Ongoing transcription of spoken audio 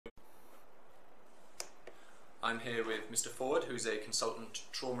I'm here with Mr. Forward, who's a consultant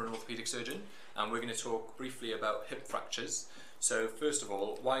trauma and orthopaedic surgeon, and we're going to talk briefly about hip fractures. So first of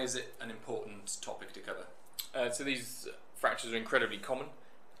all, why is it an important topic to cover? So these fractures are incredibly common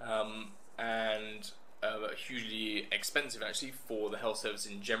and hugely expensive actually for the health service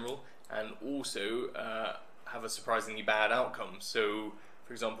in general, and also have a surprisingly bad outcome. So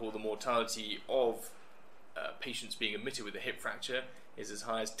for example, the mortality of patients being admitted with a hip fracture is as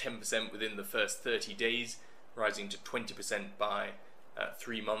high as 10% within the first 30 days, rising to 20% by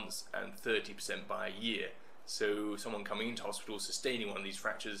 3 months and 30% by a year. So someone coming into hospital sustaining one of these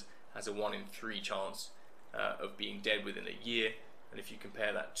fractures has a 1 in 3 chance of being dead within a year. And if you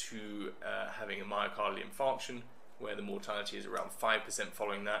compare that to having a myocardial infarction, where the mortality is around 5%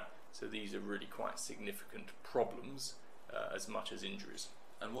 following that, so these are really quite significant problems as much as injuries.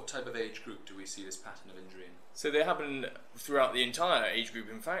 And what type of age group do we see this pattern of injury in? So they happen throughout the entire age group,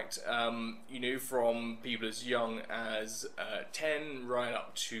 in fact, from people as young as 10 right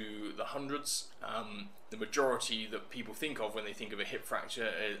up to the hundreds. The majority that people think of when they think of a hip fracture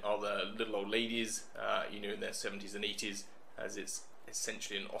are the little old ladies, in their 70s and 80s, as it's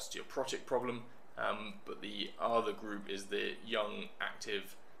essentially an osteoporotic problem. But the other group is the young,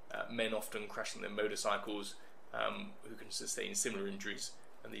 active men, often crashing their motorcycles, who can sustain similar injuries,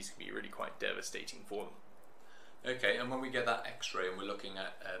 and these can be really quite devastating for them. Okay, and when we get that x-ray and we're looking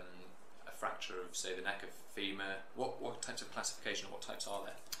at a fracture of, say, the neck of femur, what types of classification, what types are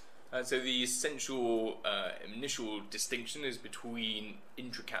there? So the essential initial distinction is between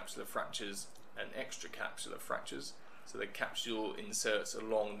intracapsular fractures and extracapsular fractures. So the capsule inserts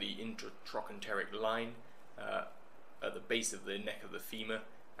along the intratrochanteric line at the base of the neck of the femur,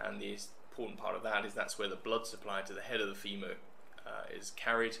 and the important part of that is that's where the blood supply to the head of the femur is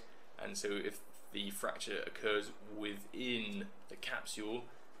carried. And so if the fracture occurs within the capsule,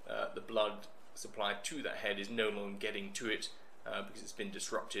 the blood supply to that head is no longer getting to it because it's been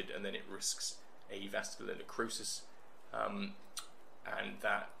disrupted, and then it risks avascular necrosis. And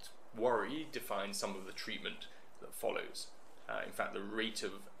that worry defines some of the treatment that follows. In fact, the rate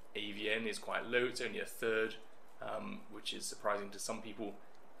of AVN is quite low. It's only a third, which is surprising to some people,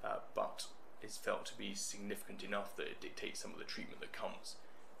 but is felt to be significant enough that it dictates some of the treatment that comes.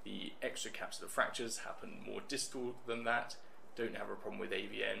 The extracapsular fractures happen more distal than that, don't have a problem with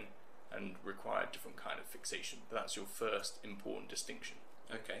AVN, and require a different kind of fixation. But that's your first important distinction.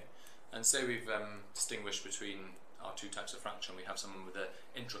 Okay, and so we've distinguished between our 2 types of fracture, and we have someone with an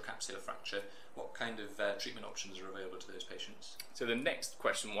intracapsular fracture. What kind of treatment options are available to those patients? So the next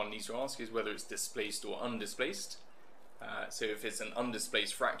question one needs to ask is whether it's displaced or undisplaced. So if it's an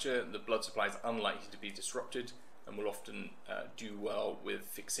undisplaced fracture, the blood supply is unlikely to be disrupted and will often do well with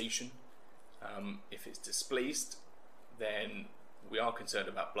fixation. If it's displaced, then we are concerned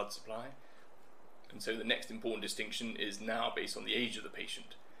about blood supply. And so the next important distinction is now based on the age of the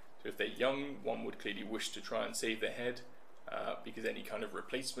patient. So if they're young, one would clearly wish to try and save their head because any kind of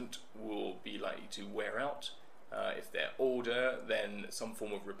replacement will be likely to wear out. If they're older, then some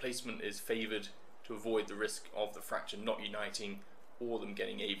form of replacement is favoured to avoid the risk of the fracture not uniting or them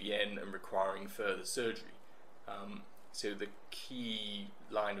getting AVN and requiring further surgery. So the key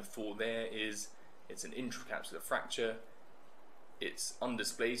line of thought there is it's an intracapsular fracture, it's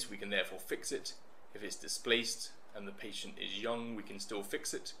undisplaced, we can therefore fix it. If it's displaced and the patient is young, we can still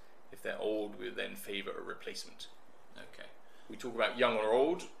fix it. If they're old, we then favour a replacement. Okay. We talk about young or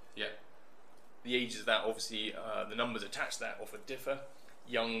old. Yeah. The ages of that, obviously, the numbers attached to that often differ.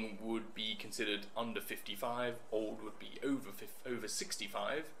 Young would be considered under 55, old would be over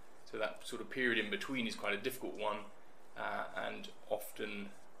 65. So that sort of period in between is quite a difficult one, and often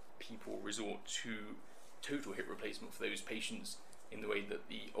people resort to total hip replacement for those patients in the way that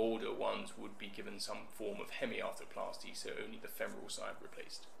the older ones would be given some form of hemiarthroplasty, so only the femoral side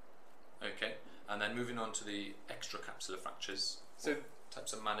replaced. Okay, and then moving on to the extracapsular fractures, so what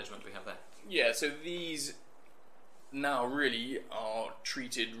types of management do we have there? Yeah, so these now really are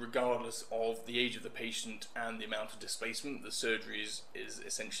treated regardless of the age of the patient and the amount of displacement. The surgery is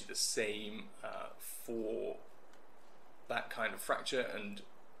essentially the same for that kind of fracture, and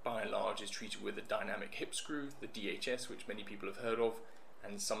by and large is treated with a dynamic hip screw, the DHS, which many people have heard of,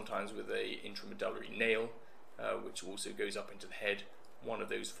 and sometimes with a intramedullary nail, which also goes up into the head. One of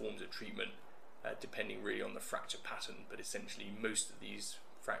those forms of treatment, depending really on the fracture pattern, but essentially most of these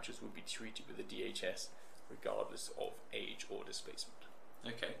fractures would be treated with a DHS regardless of age or displacement.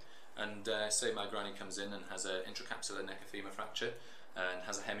 Okay, and say my granny comes in and has an intracapsular neck of femur fracture and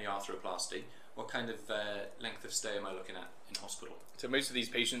has a hemiarthroplasty. What kind of length of stay am I looking at in hospital? So most of these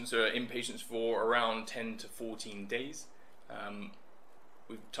patients are inpatients for around 10 to 14 days.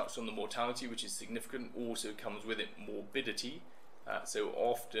 we've touched on the mortality, which is significant. Also comes with it morbidity. So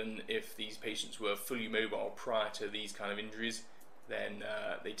often, if these patients were fully mobile prior to these kind of injuries, then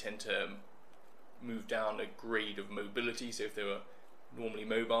they tend to move down a grade of mobility. So if they were normally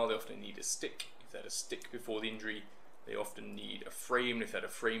mobile, they often need a stick. If they had a stick before the injury, they often need a frame. And if they had a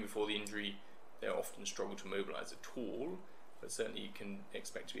frame before the injury, they often struggle to mobilize at all. But certainly you can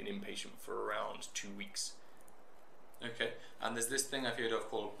expect to be an inpatient for around 2 weeks. Okay, and there's this thing I've heard of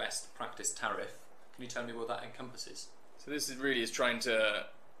called best practice tariff. Can you tell me what that encompasses? So this is really trying to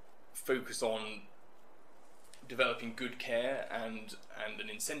focus on developing good care and an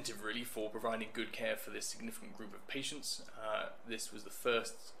incentive really for providing good care for this significant group of patients. This was the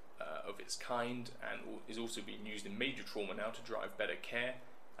first of its kind and is also being used in major trauma now to drive better care.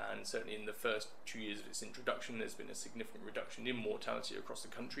 And certainly in the first 2 years of its introduction, there's been a significant reduction in mortality across the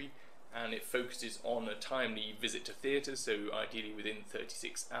country, and it focuses on a timely visit to theatre, so ideally within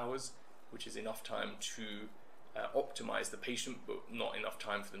 36 hours, which is enough time to optimise the patient, but not enough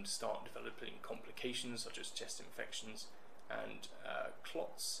time for them to start developing complications such as chest infections and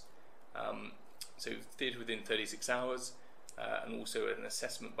clots. So theatre within 36 hours, and also an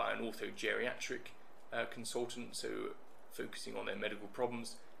assessment by an orthogeriatric consultant, so focusing on their medical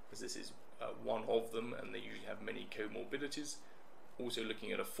problems, as this is one of them, and they usually have many comorbidities. Also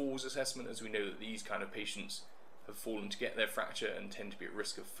looking at a falls assessment, as we know that these kind of patients have fallen to get their fracture and tend to be at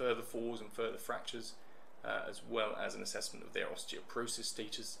risk of further falls and further fractures, as well as an assessment of their osteoporosis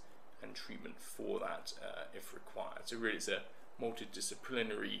status and treatment for that if required. So really it's a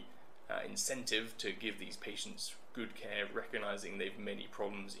multidisciplinary incentive to give these patients good care, recognising they've many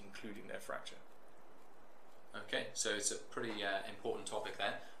problems, including their fracture. Okay, so it's a pretty important topic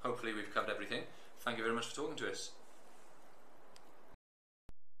there. Hopefully we've covered everything. Thank you very much for talking to us.